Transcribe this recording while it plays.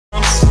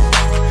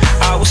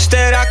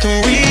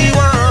can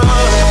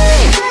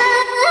rewind.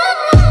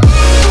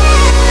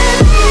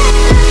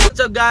 What's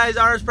up, guys?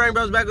 Our Prank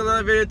Bros back with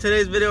another video.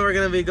 Today's video we're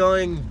gonna be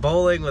going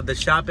bowling with the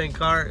shopping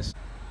carts.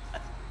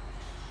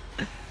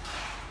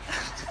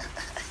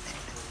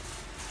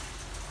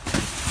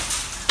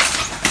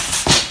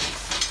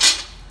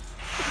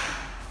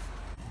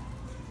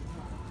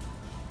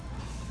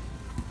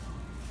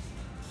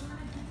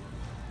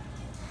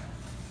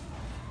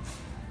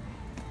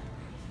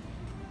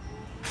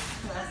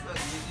 That's so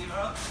easy,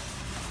 bro.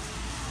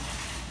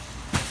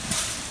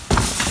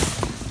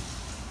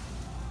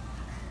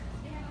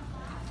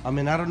 I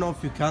mean, I don't know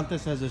if you count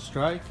this as a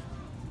strike.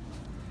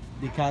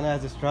 Do you count it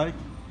as a strike?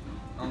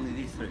 Only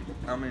these three.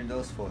 How many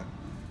those four?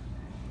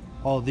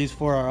 Oh, these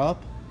four are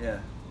up. Yeah.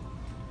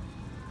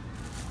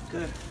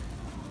 Good.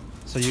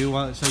 So you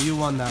won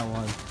that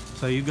one.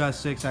 So you got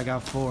 6, I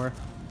got 4.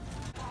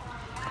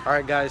 All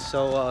right, guys.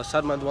 So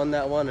Sarmad won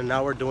that one, and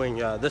now we're doing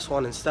this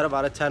one. Instead of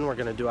out of 10, we're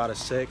gonna do out of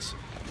 6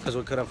 because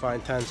we couldn't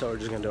find 10, so we're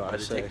just gonna do out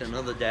of 6. Take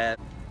another dab.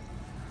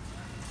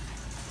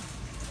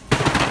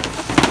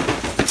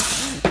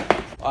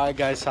 All right,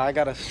 guys. So I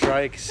got a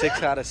strike,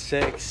 6 out of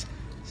 6.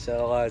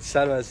 So it's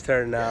Sarmad's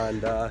turn now,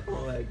 and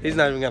he's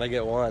not even gonna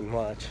get one.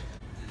 Watch.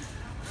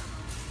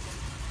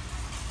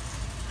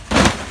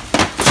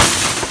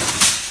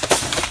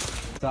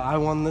 So I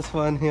won this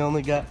one. He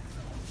only got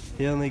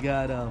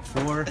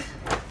 4.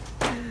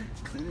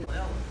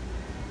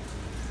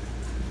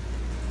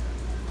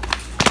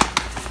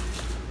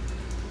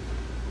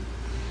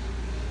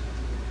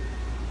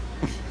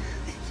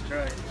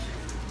 Strike.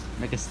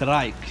 Make a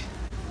strike.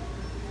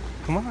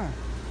 Come on.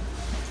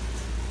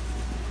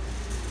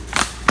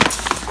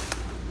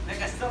 Make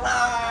a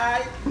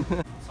strike.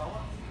 So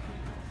what?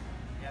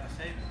 You gotta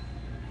save it.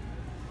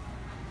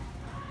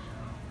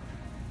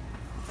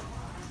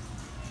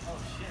 Oh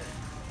shit.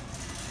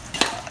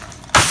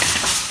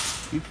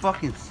 You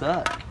fucking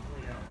suck.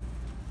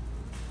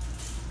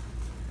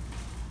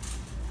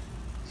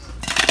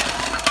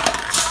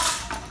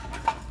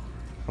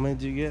 How many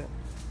did you get?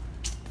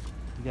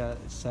 You got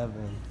 7.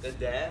 Good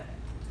dab.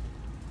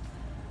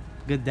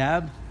 Good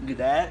dab? Good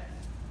dab.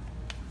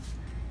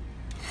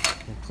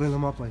 And clean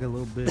them up like a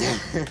little bit.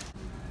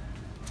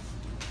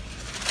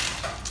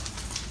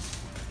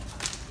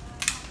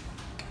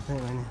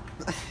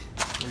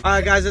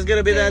 Alright, guys, that's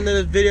gonna be the end of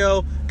this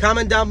video.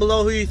 Comment down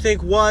below who you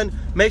think won.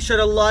 Make sure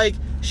to like,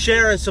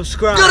 share, and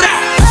subscribe.